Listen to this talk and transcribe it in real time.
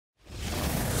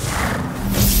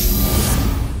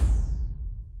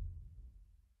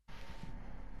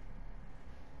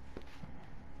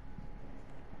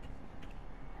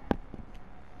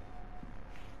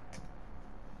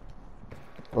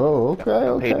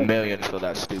I paid okay. millions for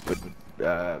that stupid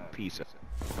pizza.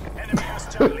 Enemy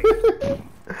has Charlie.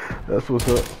 That's what's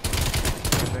up.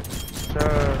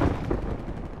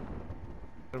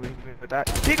 That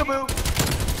peekaboo.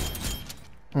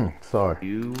 Sorry.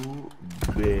 You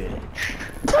bitch.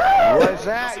 Was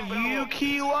that you,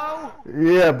 Kilo?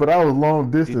 Yeah, but I was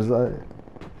long distance.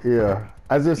 Yeah.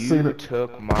 I just seen You it.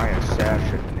 took my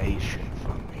assassination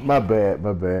from me. My bad,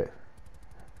 my bad.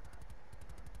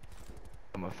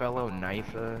 I'm a fellow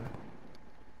knifer.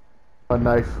 A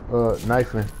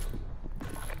knifing.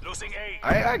 Losing A.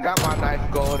 I got my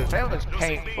knife golden. That was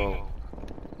painful.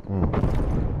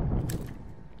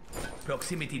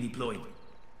 Proximity deployed.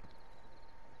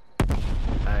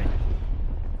 I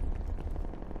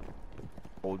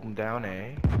holding down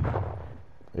A.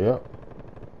 Yep.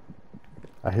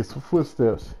 I hear some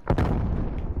footsteps.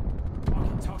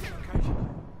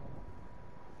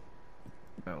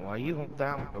 Why you hold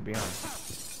down? Go beyond.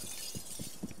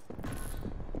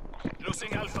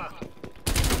 Losing Alpha.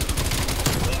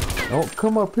 Don't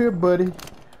come up here, buddy.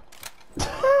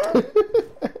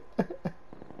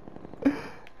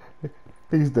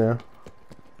 He's down.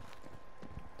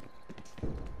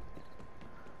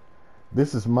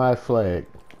 This is my flag.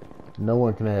 No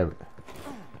one can have it.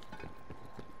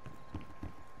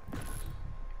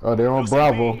 Oh, they're on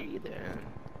Bravo. Need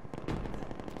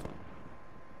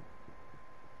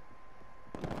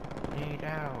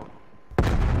out.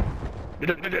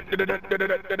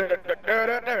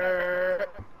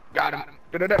 Got him.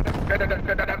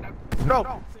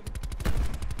 No.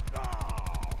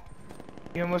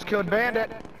 You almost killed Bandit.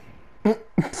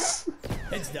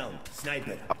 Heads down.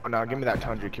 Sniper. Oh no, give me that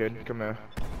Tundra, kid. Come here.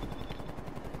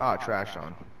 Ah, trash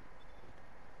on.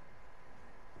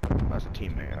 That's a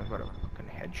teammate. I was about to fucking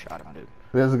headshot him, dude.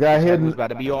 There's a guy His head heading. was about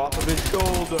to be off of his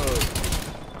shoulder.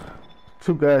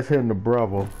 Two guys heading to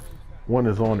Bravo. One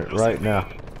is on it right now.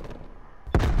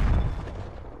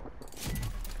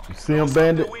 You see him,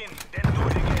 Bandit? Win, then do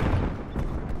it again.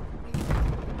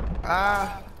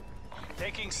 Ah,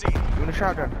 Taking C. doing a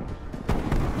shotgun.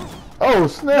 Oh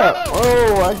snap! No!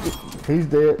 Oh, he's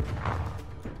dead.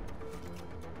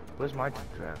 Where's my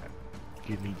trap?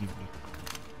 Give me.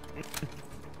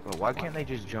 Bro, why can't they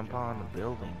just jump on the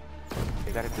building?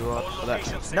 They gotta do all All that.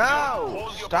 locations secure. No! Hold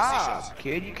your Stop, positions.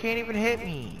 kid. You can't even hit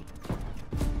me.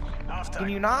 After. Can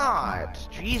you not?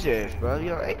 Jesus, bro.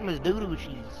 Your aim is doo-doo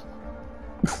cheese.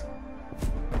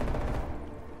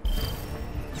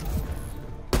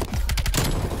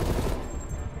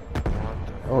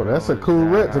 Oh, that's a cool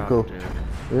reticle.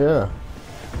 Yeah.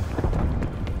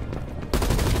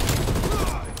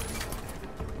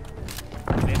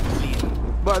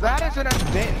 But that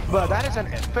is an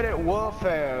infinite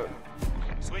warfare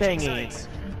Switching thingy. sides.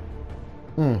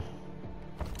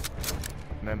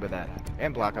 Remember that.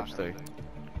 And Black Ops 3.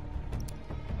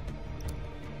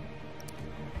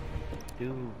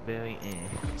 Two very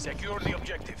Secure the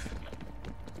objective.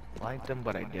 liked them,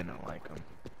 but I didn't like them.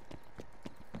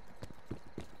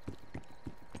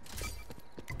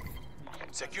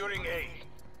 Securing A.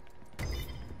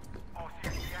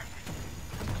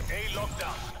 A locked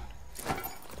down.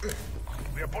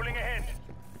 We are pulling ahead.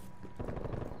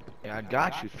 Yeah, I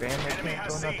got you, fam. They Enemy can't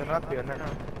has throw C. nothing up here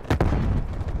now.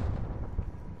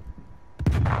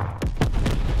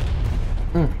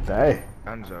 Dang.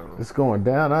 Gonzo. It's going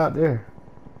down out there.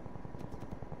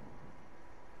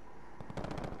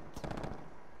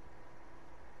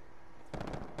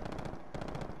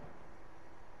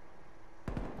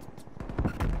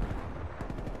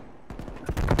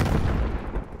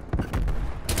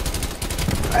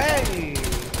 Hey!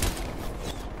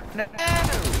 No!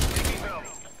 Taking Bell.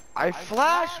 I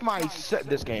flashed my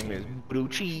this game is blue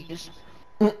cheese.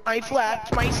 I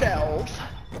flashed myself.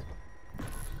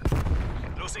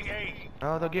 Losing A.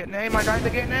 Oh, they're getting A. My guys are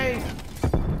getting A.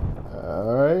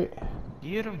 Alright.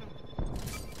 Get him.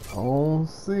 I don't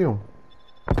see him.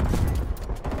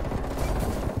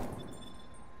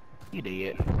 You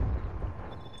did.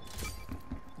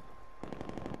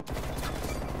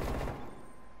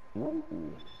 Ooh.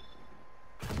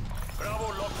 Bravo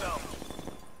locked down.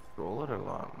 Roll it a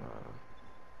lot, man.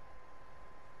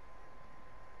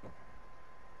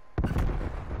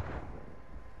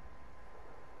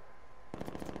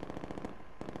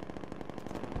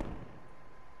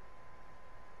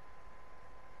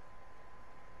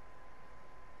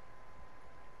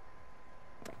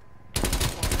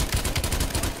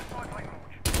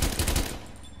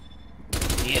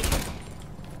 Yeah.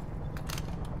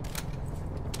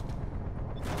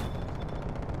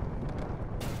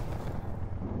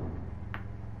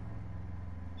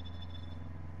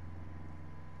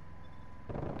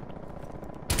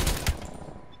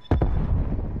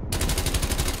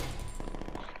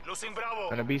 Losing Bravo.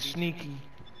 Gonna be sneaky.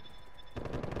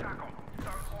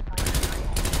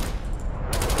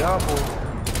 Double.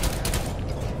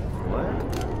 What?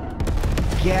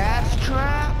 Gas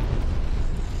trap?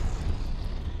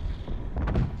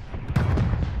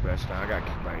 Best time. I got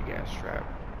kicked by a gas trap.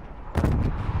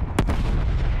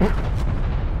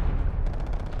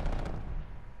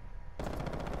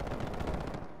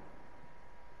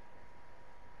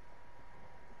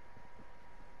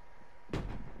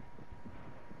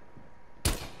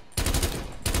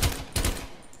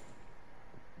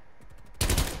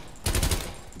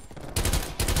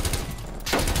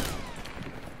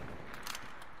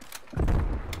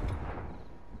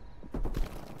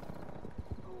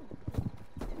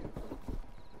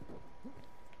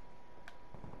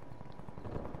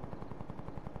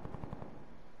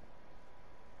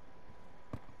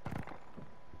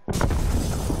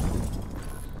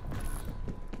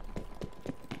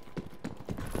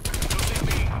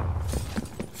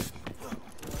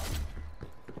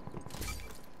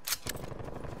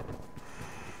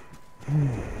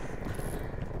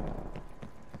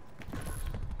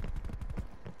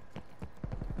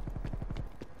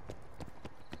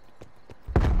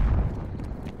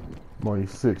 Only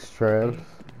 6, Travis.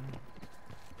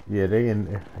 Yeah, they in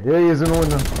there. Yeah, he is in the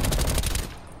window.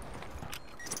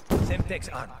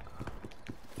 Semtex on.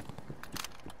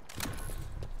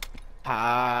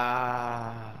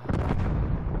 Ah,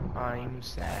 I'm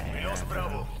sad. We lost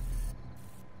Bravo.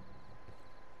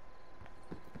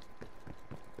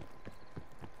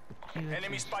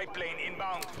 Enemy spy plane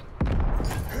inbound.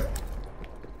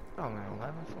 Oh man,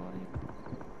 1140.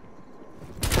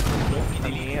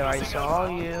 I'm here, I saw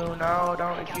you. No,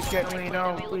 don't. If you get me,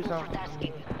 no, please don't.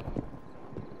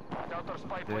 Counter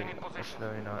spy plane in That's position.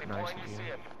 very not nice Deploying of you.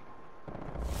 ECM.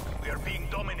 We are being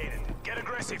dominated. Get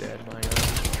aggressive. Dead, my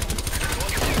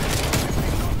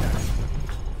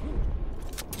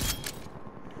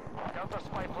Counter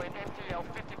spy plane MTL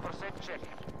 50% check.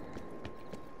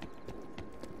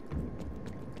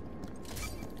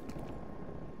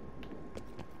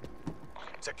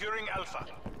 Securing Alpha.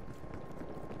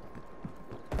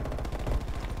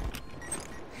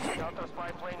 Counter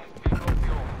spy plane is being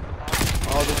fuel.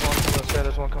 Oh, there's one coming upstairs.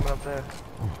 There's one coming up there.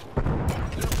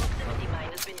 Your proximity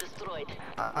mine has been destroyed.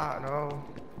 No.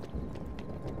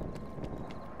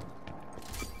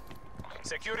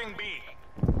 Securing B.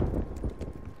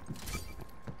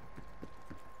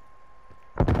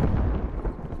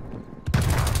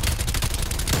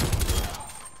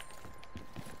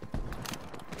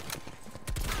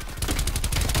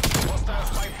 Hostile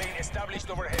spy plane established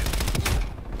overhead.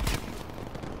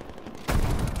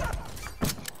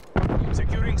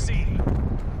 Securing C.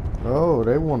 Oh,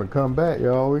 they want to come back,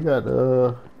 y'all. We got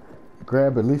to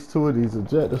grab at least 2 of these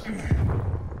objectives.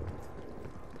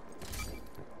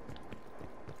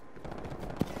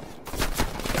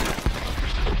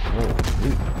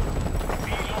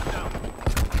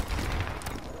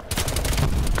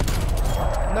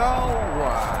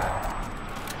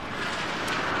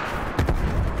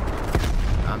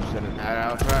 I'm sending that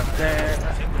out right there.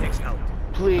 Semtex out.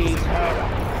 Please help.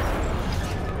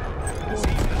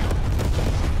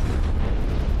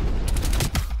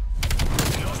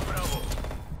 We lost Bravo.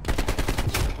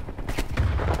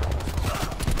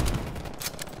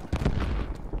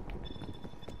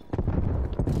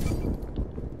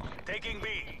 Taking B.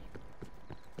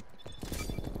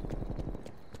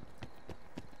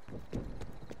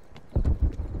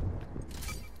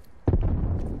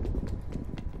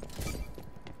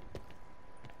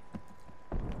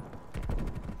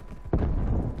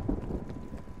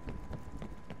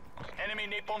 Enemy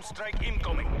napalm strike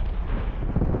incoming.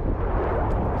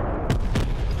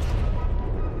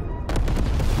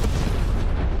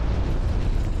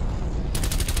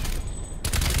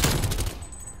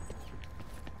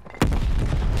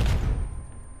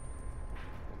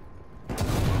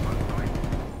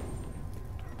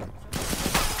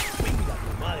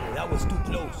 Madre, that was too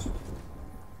close.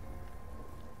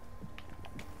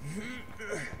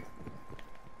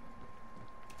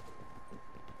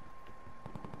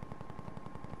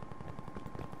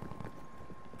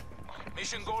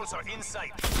 Mission goals are in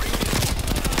sight.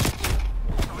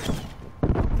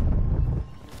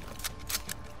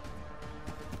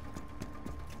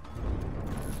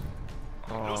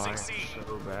 Oh, Losing I'm C.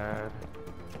 so bad.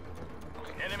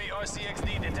 Enemy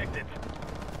RCXD detected.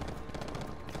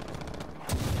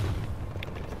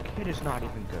 Kid is not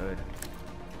even good.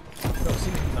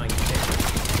 Proximity mine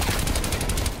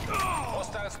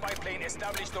Hostile spy plane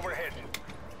established overhead.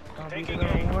 I'll be Taking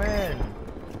gonna A. win.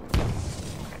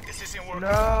 This isn't working.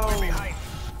 No. We're behind.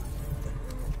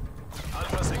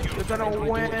 Alpha secure. You're gonna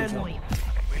win.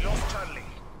 We lost Charlie.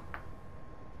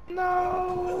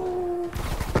 No.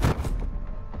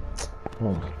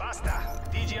 Basta.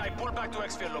 DGI, pull back to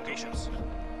exfil locations.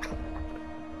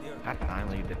 I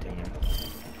finally the team.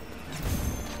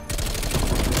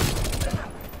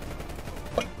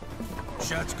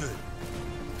 Shots good.